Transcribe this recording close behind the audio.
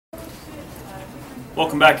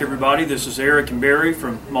Welcome back, everybody. This is Eric and Barry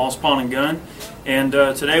from Moss Pawn & Gun, and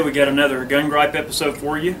today we got another Gun Gripe episode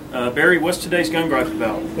for you. Barry, what's today's Gun Gripe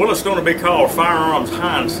about? Well, it's going to be called Firearms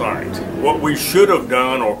Hindsight. What we should have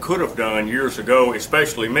done or could have done years ago,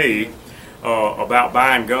 especially me, about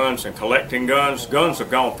buying guns and collecting guns. Guns have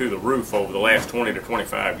gone through the roof over the last 20 to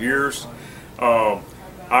 25 years. I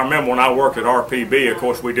remember when I worked at RPB, of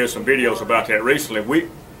course, we did some videos about that recently.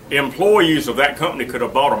 Employees of that company could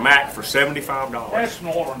have bought a Mac for $75. That's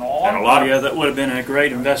not an And a lot that would have been a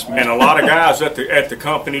great investment. And a lot of guys at the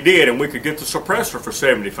company did, and we could get the suppressor for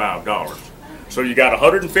 $75. So you got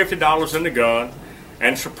 $150 in the gun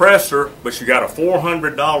and suppressor, but you got a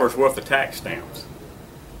 $400 worth of tax stamps.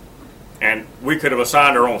 And we could have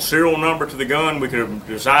assigned our own serial number to the gun. We could have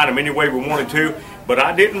designed them any way we wanted to, but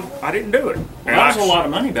I didn't do it. Well, that was a lot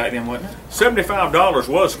of money back then, wasn't it? $75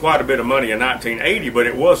 was quite a bit of money in 1980, but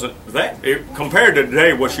it wasn't that. Compared to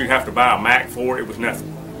today, what you'd have to buy a Mac for, it was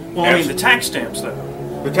nothing. Well, I mean, the tax stamps, though.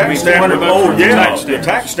 The tax stamp, the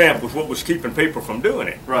tax stamp was what was keeping people from doing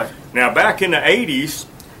it. Right. Now, back in the 80s,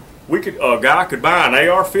 a guy could buy an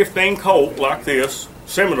AR-15 Colt like this,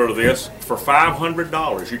 similar to this, for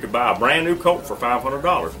 $500. You could buy a brand new Colt for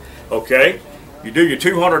 $500. Okay, you do your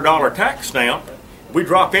 $200 tax stamp. We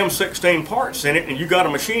drop M16 parts in it, and you got a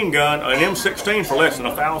machine gun, an M16 for less than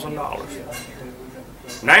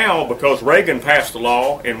 $1,000. Now, because Reagan passed the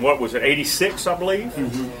law in what was it, 86, I believe,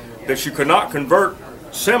 that you could not convert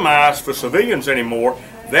semis for civilians anymore.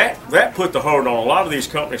 That put the hold on a lot of these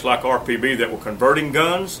companies like RPB that were converting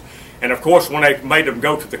guns. And of course, when they made them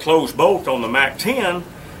go to the closed bolt on the MAC-10,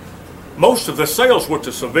 most of the sales were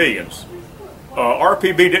to civilians.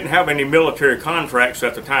 RPB didn't have any military contracts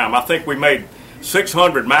at the time. I think we made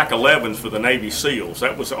 600 MAC-11s for the Navy SEALs.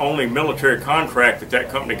 That was the only military contract that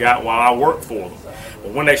company got while I worked for them.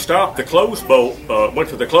 But when they stopped the closed bolt, went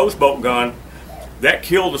to the closed bolt gun, that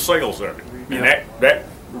killed the sales of it. And that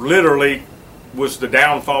literally was the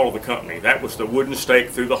downfall of the company. That was the wooden stake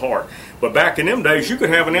through the heart. But back in them days, you could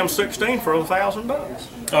have an M16 for $1,000.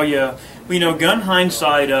 Oh yeah, well, you know, Gun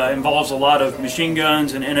Hindsight involves a lot of machine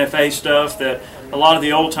guns and NFA stuff that a lot of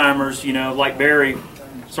the old timers, you know, like Barry.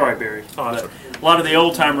 Sorry, Barry. A lot of the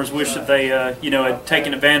old timers wish that they, you know, had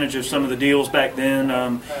taken advantage of some of the deals back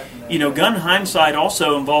then. You know, Gun Hindsight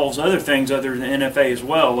also involves other things other than NFA as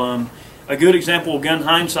well. A good example of Gun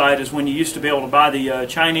Hindsight is when you used to be able to buy the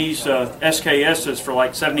Chinese SKSs for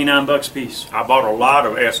like $79 a piece. I bought a lot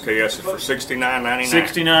of SKSs for $69.99.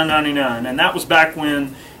 $69.99, and that was back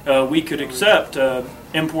when we could accept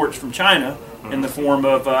imports from China in the form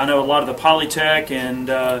of, I know a lot of the Polytech and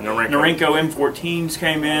Norinco M14s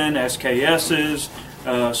came in,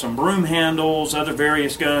 SKSs, some broom handles, other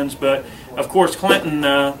various guns, but of course Clinton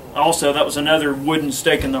also, that was another wooden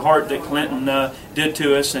stake in the heart that Clinton did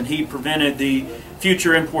to us, and he prevented the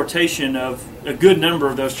future importation of a good number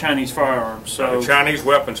of those Chinese firearms. So the Chinese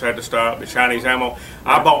weapons had to stop, the Chinese ammo.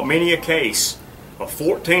 I bought many a case of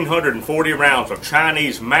 1,440 rounds of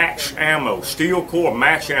Chinese match ammo, steel core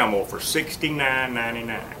match ammo for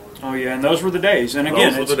 $69.99. Oh yeah, and those were the days. And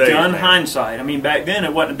again, it's Gun Hindsight. I mean, back then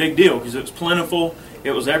it wasn't a big deal because it was plentiful,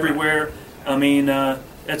 it was everywhere. I mean,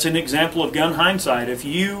 that's an example of Gun Hindsight. If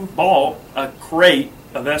you bought a crate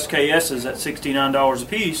of SKSs at $69 a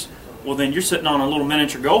piece, well then you're sitting on a little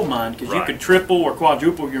miniature gold mine because you could triple or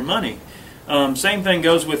quadruple your money. Same thing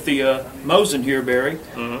goes with the Mosin here, Barry.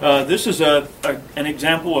 This is an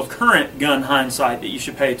example of current Gun Hindsight that you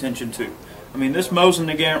should pay attention to. I mean, this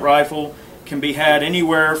Mosin Nagant rifle can be had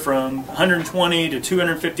anywhere from $120 to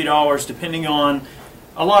 $250 depending on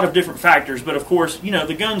a lot of different factors. But of course, you know,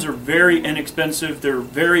 the guns are very inexpensive, they're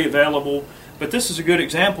very available, but this is a good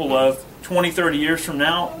example of 20, 30 years from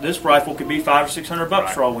now, this rifle could be $500 or $600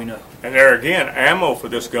 for all we know. And there again, ammo for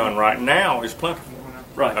this gun right now is plentiful.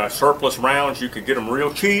 Right. Surplus rounds, you could get them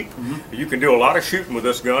real cheap. You can do a lot of shooting with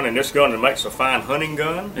this gun, and this gun makes a fine hunting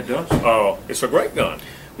gun. It does. It's a great gun.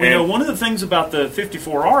 Well, you know, one of the things about the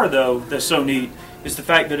 54R, though, that's so neat is the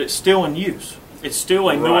fact that it's still in use. It's still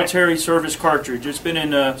a military service cartridge. It's been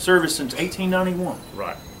in service since 1891.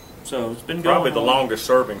 Right. So it's been going probably the longest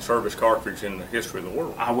serving service cartridge in the history of the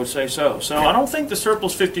world. I would say so. So I don't think the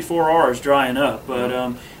surplus 54R is drying up,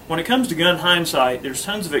 but when it comes to Gun Hindsight, there's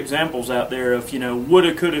tons of examples out there of, you know,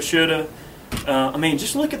 woulda, coulda, shoulda. I mean,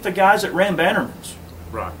 just look at the guys that ran Bannermans.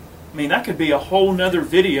 Right. I mean, that could be a whole nother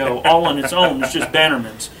video all on its own. It's just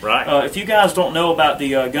Bannermans. Right. If you guys don't know about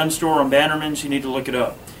the gun store on Bannermans, you need to look it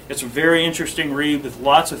up. It's a very interesting read with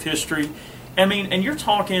lots of history. I mean, and you're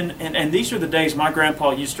talking, and these are the days my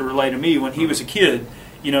grandpa used to relay to me when he was a kid,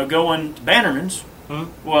 you know, going to Bannermans.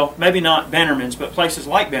 Well, maybe not Bannermans, but places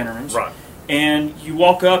like Bannermans. Right. and you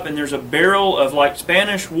walk up and there's a barrel of like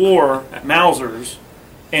Spanish War Mausers,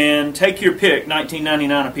 and take your pick,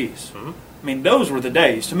 $19.99 a piece. Mm-hmm. I mean, those were the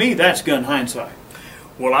days. To me, that's gun hindsight.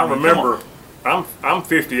 Well, I remember, I'm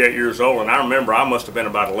 58 years old, and I remember I must have been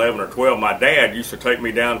about 11 or 12. My dad used to take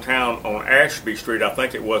me downtown on Ashby Street, I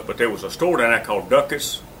think it was, but there was a store down there called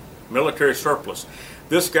Duckett's Military Surplus.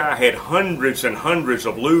 This guy had hundreds and hundreds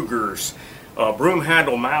of Lugers, broom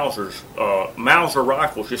handle Mausers, Mauser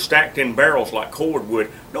rifles just stacked in barrels like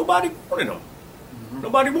cordwood. Nobody wanted them. Mm-hmm.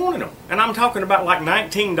 Nobody wanted them. And I'm talking about like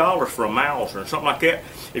 $19 for a Mauser or something like that.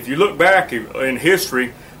 If you look back in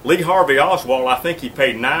history, Lee Harvey Oswald, I think he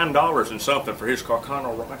paid $9 and something for his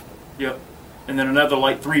Carcano rifle. Yep. And then another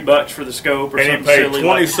like $3 for the scope or something. And he paid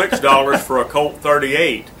 $26 for a Colt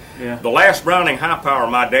 38. Yeah. The last Browning high power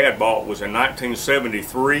my dad bought was in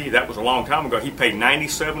 1973. That was a long time ago. He paid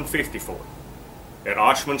 $97.50 for it at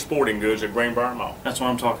Oshman Sporting Goods at Greenbrier Mall. That's what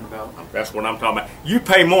I'm talking about. That's what I'm talking about. You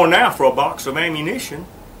pay more now for a box of ammunition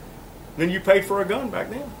than you paid for a gun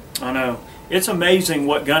back then. I know. It's amazing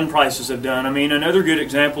what gun prices have done. I mean, another good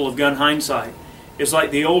example of gun hindsight is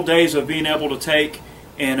like the old days of being able to take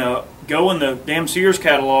and go in the damn Sears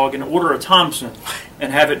catalog and order a Thompson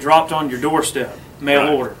and have it dropped on your doorstep,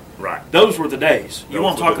 mail order. Right. Those were the days. You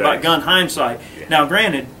want to talk about gun hindsight. Yeah. Now,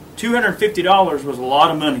 granted, $250 was a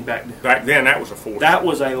lot of money back then. Back then, that was a fortune. That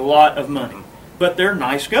was a lot of money. But they're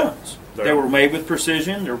nice guns. They were made with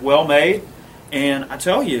precision. They're well made. And I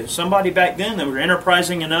tell you, somebody back then that were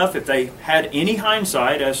enterprising enough, if they had any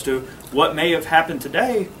hindsight as to what may have happened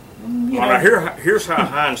today, now here's how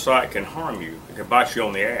hindsight can harm you. It can bite you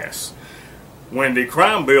on the ass. When the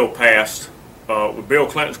crime bill passed, with Bill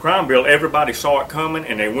Clinton's crime bill, everybody saw it coming,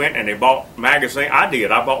 and they went and they bought magazines. I did.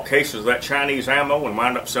 I bought cases of that Chinese ammo and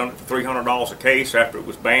wound up selling it for $300 a case after it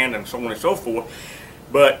was banned and so on and so forth.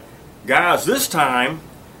 But, guys, this time,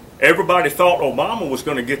 everybody thought Obama was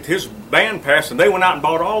going to get his ban passed, and they went out and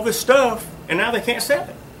bought all this stuff, and now they can't sell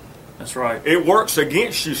it. That's right. It works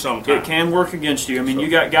against you sometimes. It can work against you. I mean, you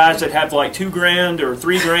got guys that have like $2,000 or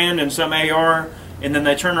 $3,000 in some AR, and then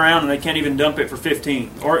they turn around and they can't even dump it for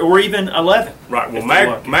 15 or even 11. Right. Well,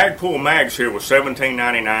 Magpul mags here was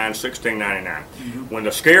 $17.99, $16.99. Mm-hmm. When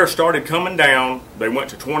the scare started coming down, they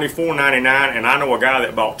went to $24.99, and I know a guy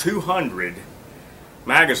that bought 200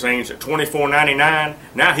 magazines at $24.99.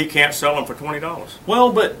 Now he can't sell them for $20.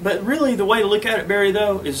 Well, but really the way to look at it, Barry,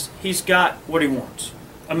 though, is he's got what he wants.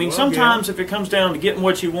 I mean, sometimes if it comes down to getting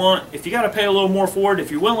what you want, if you got to pay a little more for it,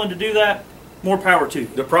 if you're willing to do that, more power to you.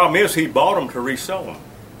 The problem is he bought them to resell them.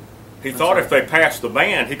 He thought if they passed the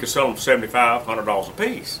ban, he could sell them for $75, $100 a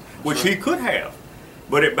piece, which he could have,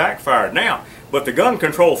 but it backfired. Now, but the gun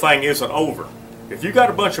control thing isn't over. If you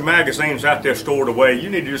got a bunch of magazines out there stored away,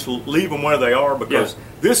 you need to just leave them where they are, because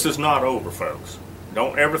this is not over, folks.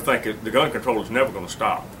 Don't ever think the gun control is never going to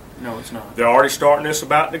stop. No, it's not. They're already starting this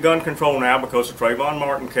about the gun control now because of the Trayvon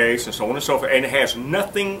Martin case and so on and so forth, and it has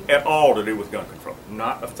nothing at all to do with gun control.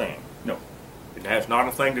 Not a thing. No. It has not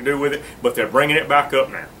a thing to do with it, but they're bringing it back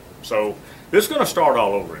up now. So this is going to start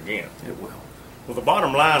all over again. It will. Well, the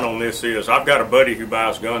bottom line on this is I've got a buddy who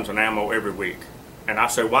buys guns and ammo every week. And I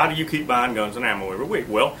say, why do you keep buying guns and ammo every week?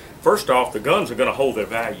 Well, first off, the guns are going to hold their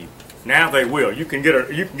value. Now they will. You can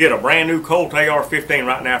get a brand new Colt AR-15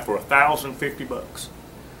 right now for $1,050,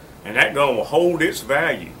 and that gun will hold its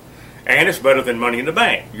value. And it's better than money in the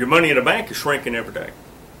bank. Your money in the bank is shrinking every day.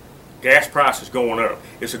 Gas price is going up.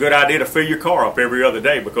 It's a good idea to fill your car up every other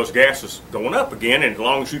day because gas is going up again, and as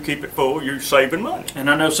long as you keep it full, you're saving money. And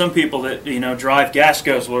I know some people that drive gas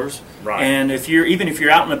guzzlers. Right. And if you're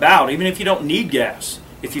out and about, even if you don't need gas,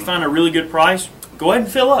 if you find a really good price, go ahead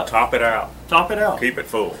and fill up. Top it out. Top it out. Keep it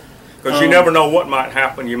full. Because you never know what might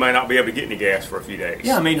happen. You may not be able to get any gas for a few days.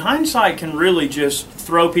 Yeah, I mean, hindsight can really just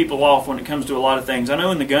throw people off when it comes to a lot of things. I know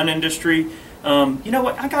in the gun industry, you know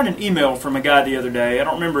what? I got an email from a guy the other day. I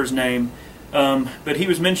don't remember his name, but he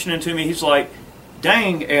was mentioning to me, he's like,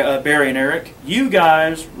 dang, Barry and Eric, you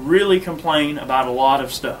guys really complain about a lot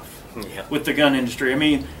of stuff with the gun industry. I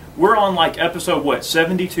mean, we're on like episode,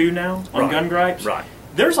 72 now on Gun Gripes? Right.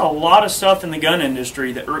 There's a lot of stuff in the gun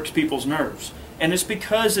industry that irks people's nerves. And it's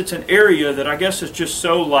because it's an area that I guess is just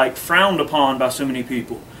so like frowned upon by so many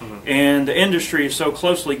people. Mm-hmm. And the industry is so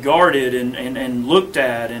closely guarded and looked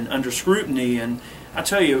at and under scrutiny. And I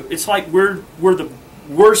tell you, it's like we're the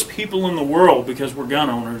worst people in the world because we're gun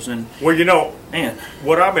owners. And well, man,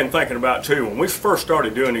 what I've been thinking about too, when we first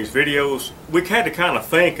started doing these videos, we had to kind of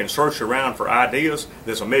think and search around for ideas.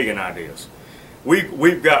 There's a million ideas.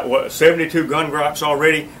 We've got 72 gun gripes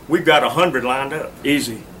already. We've got 100 lined up.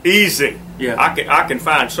 Easy. Easy. Yeah. I can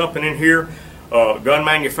find something in here Gun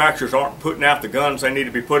manufacturers aren't putting out the guns they need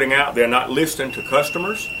to be putting out. They're not listening to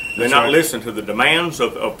customers. They're not listening to the demands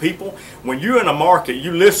of people. When you're in a market,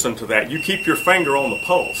 you listen to that. You keep your finger on the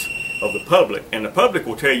pulse of the public, and the public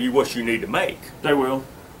will tell you what you need to make. They will.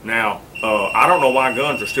 Now, I don't know why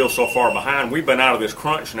guns are still so far behind. We've been out of this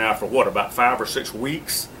crunch now for, what, about 5 or 6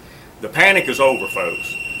 weeks? The panic is over,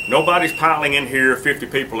 folks. Nobody's piling in here 50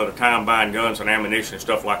 people at a time buying guns and ammunition and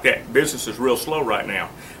stuff like that. Business is real slow right now.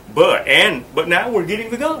 But now we're getting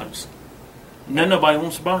the guns. Now nobody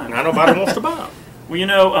wants to buy them. Now nobody wants to buy them. Well, you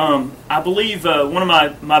know, I believe one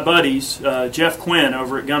of my buddies, Jeff Quinn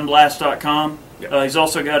over at gunblast.com, yep. He's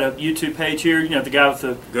also got a YouTube page here. You know, the guy with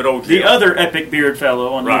the good old the other epic beard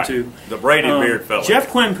fellow on YouTube. The braided beard fellow. Jeff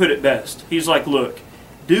Quinn put it best. He's like, look,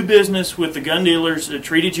 do business with the gun dealers that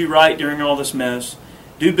treated you right during all this mess.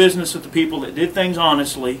 Do business with the people that did things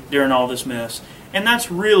honestly during all this mess. And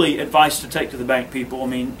that's really advice to take to the bank, people. I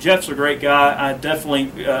mean, Jeff's a great guy. I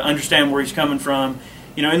definitely understand where he's coming from.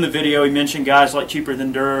 You know, in the video he mentioned guys like Cheaper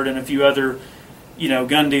Than Dirt and a few other, you know,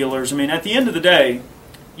 gun dealers. I mean, at the end of the day,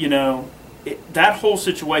 you know, that whole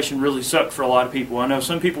situation really sucked for a lot of people. I know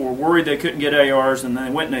some people were worried they couldn't get ARs, and they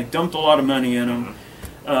went and they dumped a lot of money in them.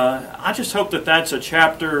 I just hope that that's a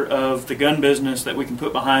chapter of the gun business that we can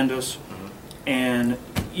put behind us. And,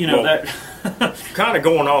 you know, that... kind of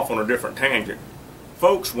going off on a different tangent.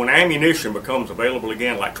 Folks, when ammunition becomes available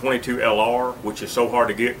again, like 22 LR, which is so hard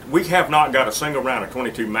to get, we have not got a single round of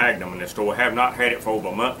 22 Magnum in this store. Have not had it for over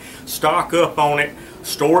a month. Stock up on it.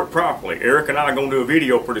 Store it properly. Eric and I are going to do a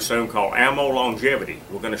video pretty soon called Ammo Longevity.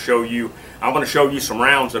 We're going to show you, I'm going to show you some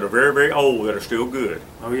rounds that are very, very old that are still good.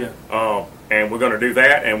 Oh, yeah. And we're going to do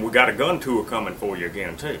that, and we got a gun tour coming for you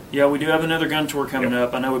again, too. Yeah, we do have another gun tour coming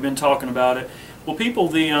up. I know we've been talking about it. Well, people,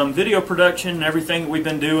 the video production and everything that we've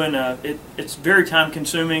been doing, it's very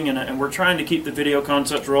time-consuming, and we're trying to keep the video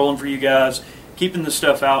concepts rolling for you guys, keeping the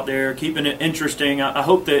stuff out there, keeping it interesting. I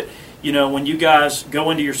hope that, you know, when you guys go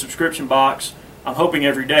into your subscription box, I'm hoping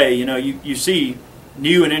every day, you know, you see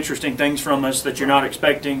new and interesting things from us that you're not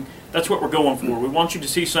expecting. That's what we're going for. We want you to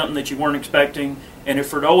see something that you weren't expecting, and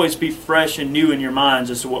for it to always be fresh and new in your minds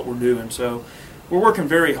as to what we're doing. So we're working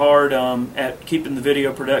very hard at keeping the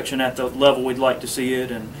video production at the level we'd like to see it,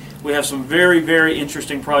 and we have some very, very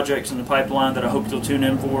interesting projects in the pipeline that I hope you'll tune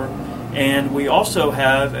in for. And we also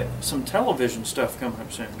have some television stuff coming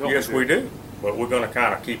up soon. Yes, we do. But we're going to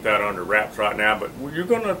kind of keep that under wraps right now. But we're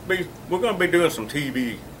going to be doing some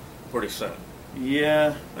TV pretty soon.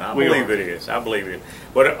 Yeah, I believe it is. I believe it is.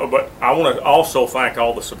 But I want to also thank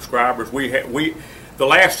all the subscribers. The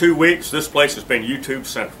last 2 weeks, this place has been YouTube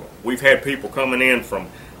Central. We've had people coming in from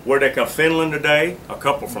where they come, Finland today, a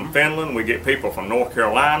couple from Finland. We get people from North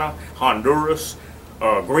Carolina, Honduras,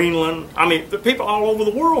 Greenland. I mean, the people all over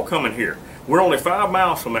the world coming here. We're only 5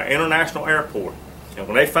 miles from an international airport. And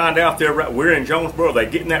when they find out we're in Jonesboro, they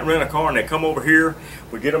get in that rent-a-car and they come over here.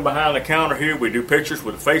 We get them behind the counter here. We do pictures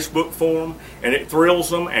with Facebook for them, and it thrills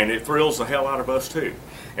them, and it thrills the hell out of us too.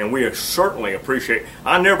 And we certainly appreciate.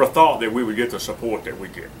 I never thought that we would get the support that we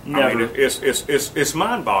get. Never. I mean, it's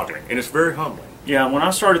mind-boggling, and it's very humbling. Yeah, when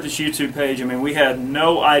I started this YouTube page, I mean, we had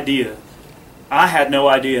no idea. I had no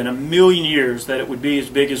idea in a million years that it would be as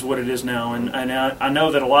big as what it is now. And I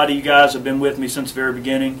know that a lot of you guys have been with me since the very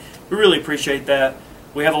beginning. We really appreciate that.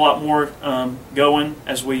 We have a lot more going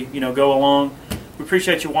as we go along. We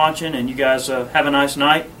appreciate you watching, and you guys have a nice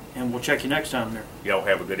night, and we'll check you next time there. Y'all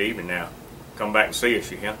have a good evening now. Come back and see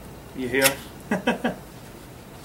us, you hear? You hear?